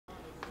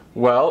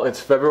Well, it's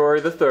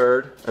February the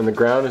 3rd, and the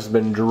ground has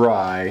been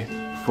dry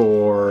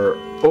for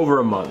over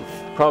a month,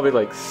 probably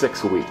like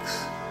 6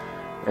 weeks.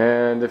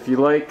 And if you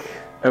like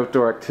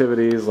outdoor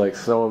activities like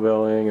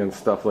snowmobiling and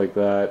stuff like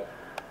that,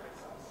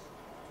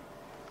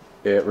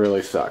 it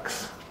really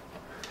sucks.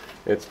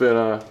 It's been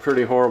a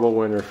pretty horrible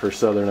winter for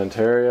southern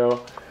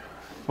Ontario,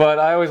 but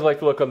I always like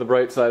to look on the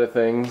bright side of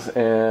things,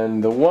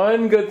 and the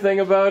one good thing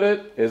about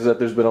it is that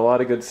there's been a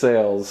lot of good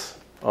sales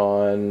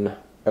on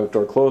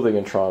outdoor clothing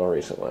in Toronto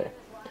recently.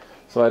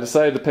 So I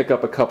decided to pick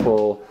up a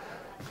couple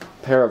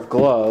pair of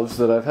gloves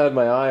that I've had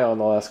my eye on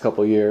the last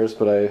couple years,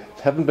 but I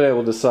haven't been able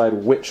to decide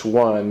which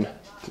one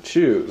to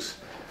choose.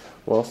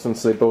 Well,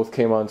 since they both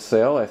came on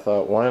sale, I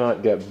thought, why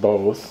not get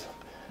both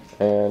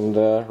and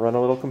run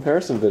a little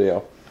comparison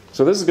video.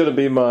 So this is going to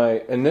be my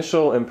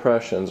initial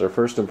impressions, or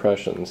first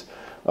impressions,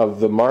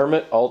 of the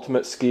Marmot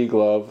Ultimate Ski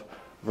Glove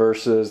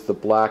versus the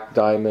Black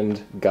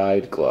Diamond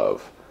Guide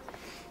Glove.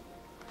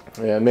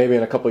 And maybe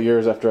in a couple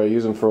years after I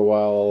use them for a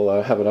while,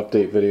 I'll have an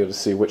update video to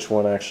see which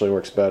one actually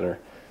works better.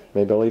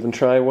 Maybe I'll even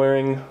try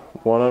wearing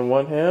one on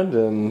one hand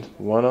and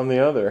one on the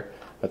other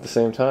at the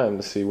same time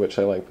to see which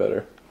I like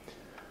better.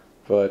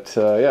 But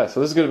yeah, so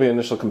this is going to be an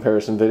initial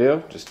comparison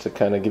video, just to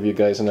kind of give you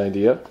guys an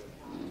idea.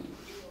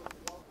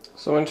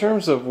 So in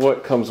terms of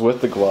what comes with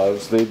the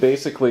gloves, they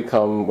basically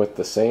come with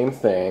the same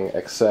thing,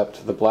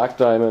 except the Black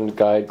Diamond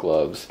Guide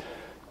Gloves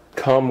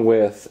come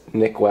with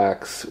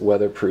Nikwax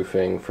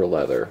weatherproofing for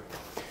leather.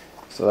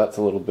 So that's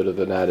a little bit of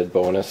an added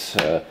bonus.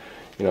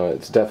 You know,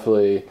 it's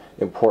definitely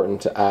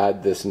important to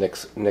add this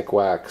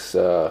Nikwax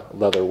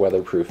leather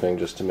weatherproofing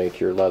just to make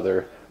your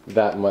leather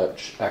that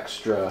much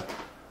extra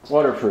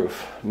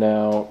waterproof.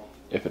 Now,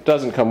 if it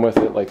doesn't come with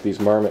it, like these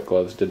Marmot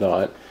gloves did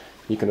not,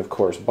 you can of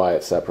course buy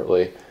it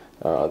separately.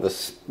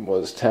 This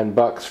was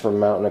 $10 from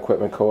Mountain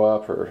Equipment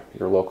Co-op or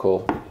your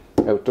local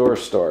outdoor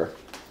store.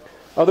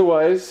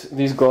 Otherwise,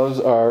 these gloves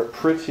are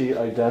pretty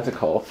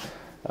identical.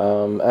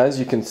 As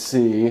you can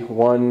see,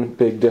 one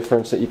big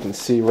difference that you can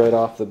see right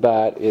off the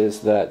bat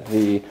is that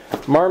the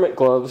Marmot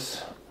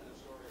gloves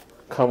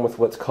come with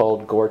what's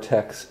called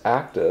Gore-Tex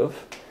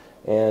Active,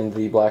 and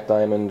the Black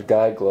Diamond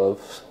Guide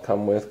gloves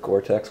come with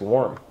Gore-Tex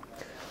Warm.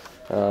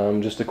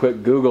 Just a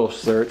quick Google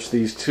search,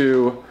 these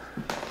two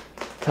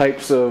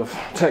types of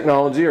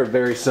technology are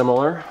very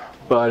similar,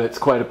 but it's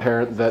quite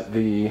apparent that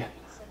the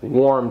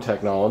warm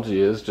technology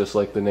is, just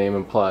like the name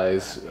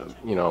implies,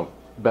 you know,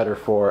 better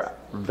for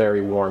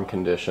very warm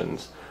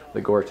conditions.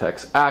 The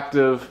Gore-Tex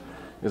Active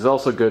is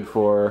also good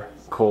for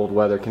cold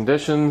weather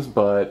conditions,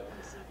 but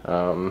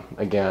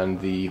again,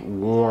 the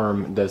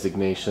warm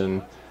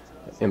designation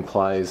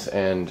implies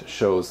and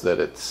shows that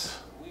it's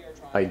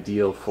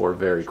ideal for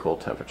very cold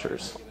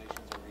temperatures.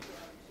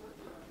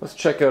 Let's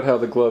check out how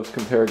the gloves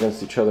compare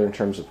against each other in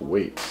terms of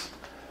weights.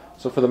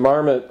 So for the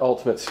Marmot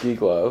Ultimate Ski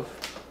Glove,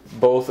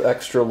 both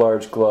extra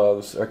large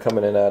gloves are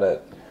coming in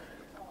at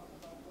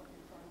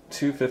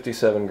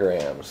 257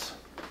 grams.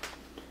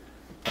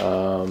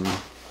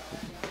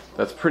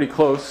 That's pretty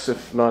close,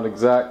 if not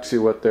exact,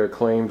 to what their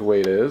claimed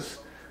weight is.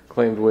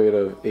 Claimed weight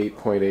of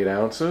 8.8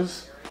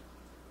 ounces.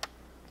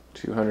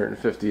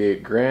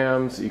 258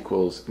 grams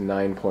equals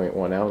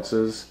 9.1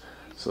 ounces.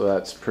 So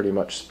that's pretty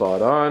much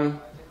spot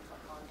on.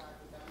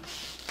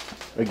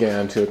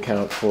 Again, to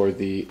account for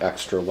the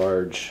extra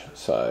large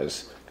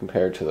size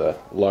compared to the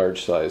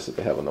large size that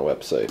they have on the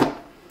website.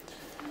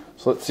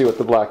 So let's see what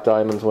the Black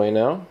Diamonds weigh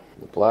now.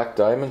 The Black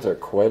Diamonds are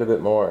quite a bit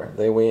more.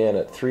 They weigh in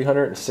at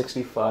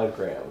 365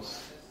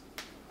 grams.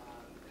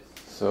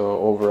 So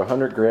over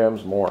 100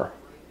 grams more.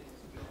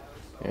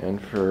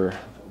 And for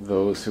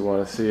those who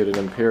want to see it in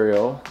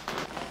Imperial,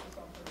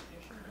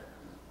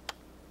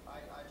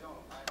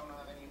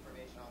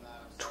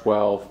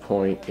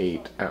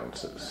 12.8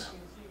 ounces.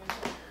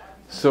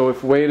 So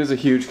if weight is a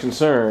huge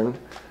concern,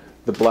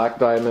 the Black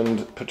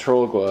Diamond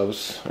Patrol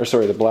gloves, or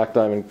sorry, the Black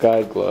Diamond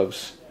Guide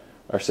gloves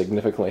are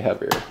significantly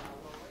heavier.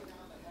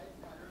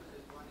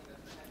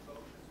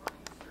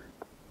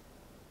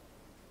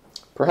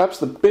 Perhaps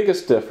the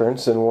biggest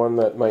difference, and one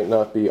that might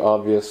not be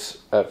obvious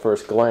at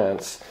first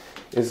glance,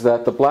 is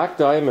that the Black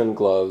Diamond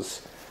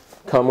gloves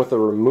come with a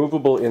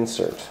removable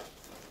insert.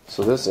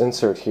 So this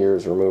insert here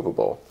is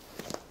removable.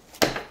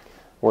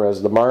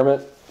 Whereas the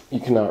Marmot,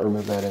 you cannot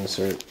remove that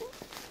insert.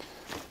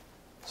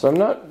 So I'm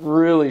not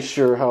really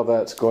sure how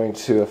that's going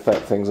to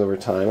affect things over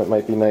time. It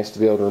might be nice to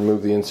be able to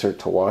remove the insert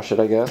to wash it,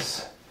 I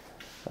guess.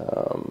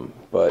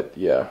 But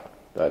yeah,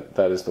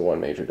 that is the one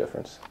major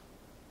difference.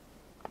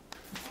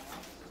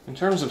 In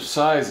terms of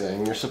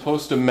sizing, you're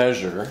supposed to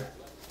measure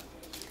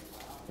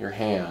your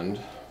hand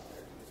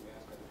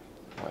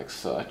like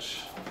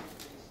such,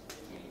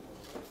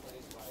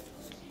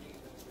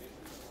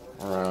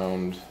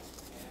 around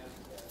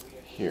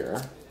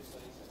here.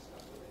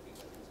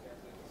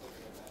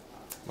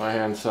 My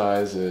hand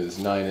size is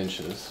 9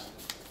 inches.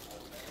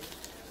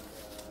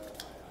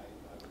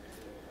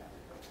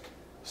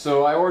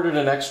 So I ordered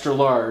an extra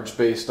large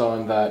based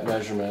on that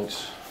measurement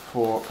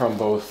from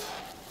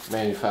both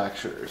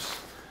manufacturers.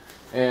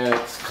 And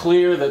it's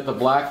clear that the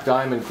black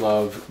diamond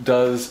glove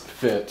does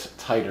fit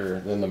tighter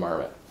than the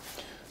Marmot.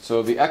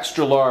 So the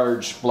extra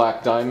large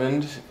black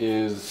diamond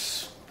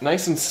is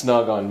nice and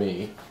snug on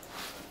me.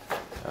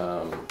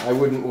 I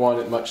wouldn't want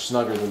it much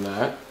snugger than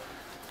that.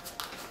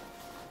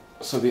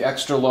 So the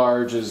extra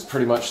large is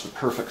pretty much the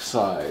perfect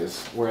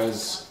size,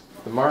 whereas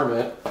the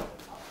Marmot,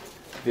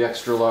 the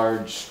extra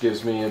large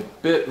gives me a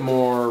bit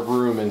more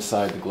room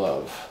inside the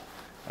glove.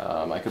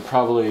 I could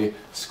probably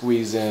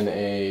squeeze in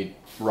a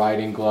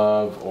riding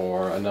glove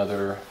or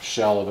another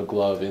shell of a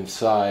glove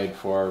inside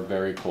for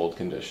very cold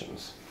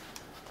conditions.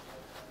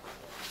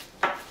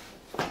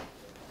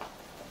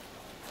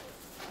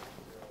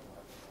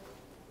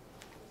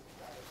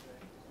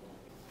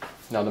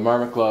 Now the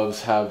Marmot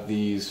gloves have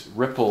these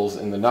ripples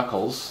in the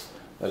knuckles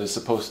that is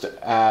supposed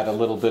to add a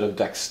little bit of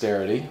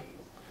dexterity.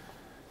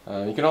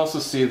 You can also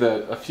see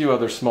that a few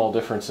other small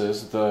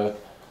differences. The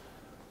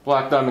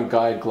Black Diamond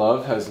Guide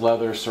glove has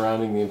leather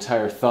surrounding the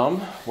entire thumb,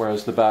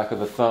 whereas the back of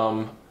the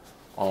thumb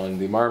on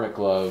the Marmot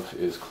glove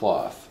is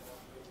cloth.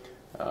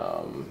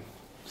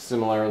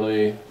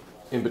 Similarly,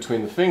 in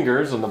between the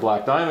fingers on the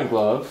Black Diamond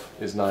glove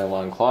is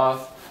nylon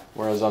cloth,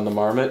 whereas on the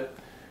Marmot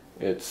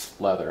it's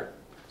leather.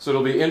 So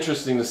it'll be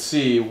interesting to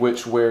see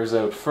which wears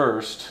out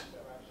first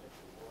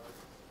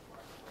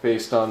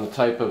based on the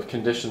type of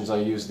conditions I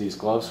use these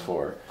gloves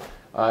for.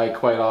 I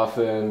quite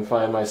often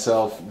find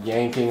myself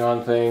yanking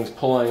on things,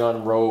 pulling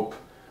on rope,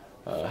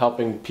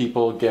 helping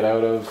people get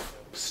out of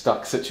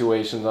stuck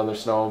situations on their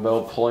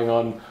snowmobile, pulling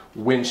on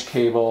winch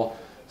cable.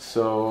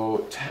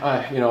 So,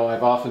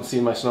 I've often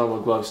seen my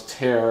snowmobile gloves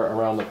tear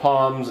around the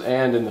palms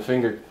and in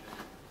the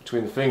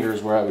between the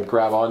fingers where I would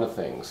grab onto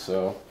things.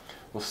 So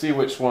we'll see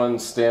which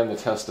ones stand the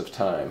test of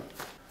time.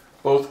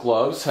 Both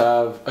gloves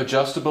have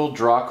adjustable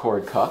draw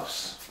cord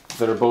cuffs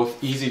that are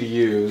both easy to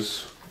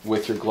use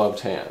with your gloved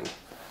hand.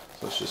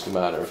 So it's just a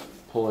matter of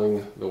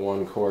pulling the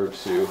one cord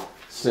to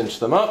cinch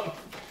them up,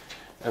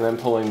 and then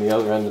pulling the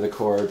other end of the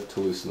cord to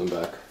loosen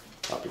them back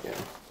up again.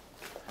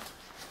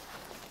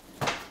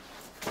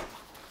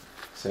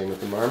 Same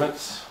with the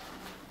Marmots.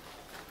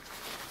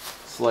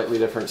 Slightly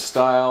different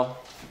style,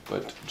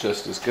 but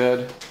just as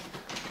good.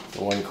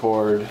 The one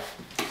cord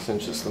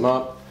cinches them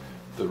up,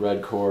 the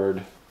red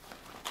cord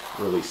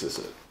releases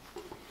it.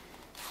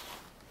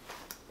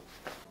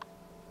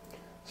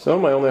 So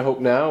my only hope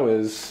now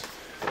is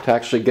to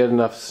actually get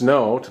enough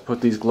snow to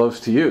put these gloves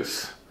to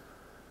use.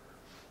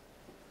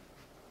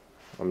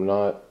 I'm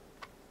not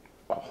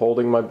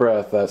holding my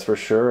breath, that's for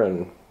sure,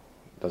 and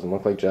it doesn't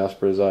look like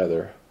Jasper is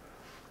either.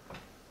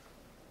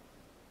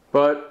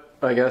 But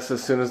I guess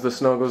as soon as the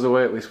snow goes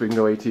away, at least we can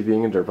go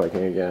ATVing and dirt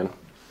biking again.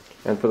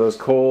 And for those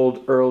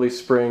cold, early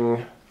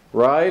spring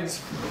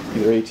rides,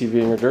 either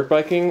ATVing or dirt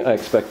biking, I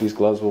expect these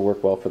gloves will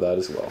work well for that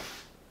as well.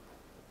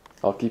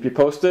 I'll keep you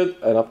posted.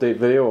 An update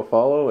video will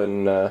follow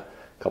in a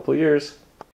couple of years.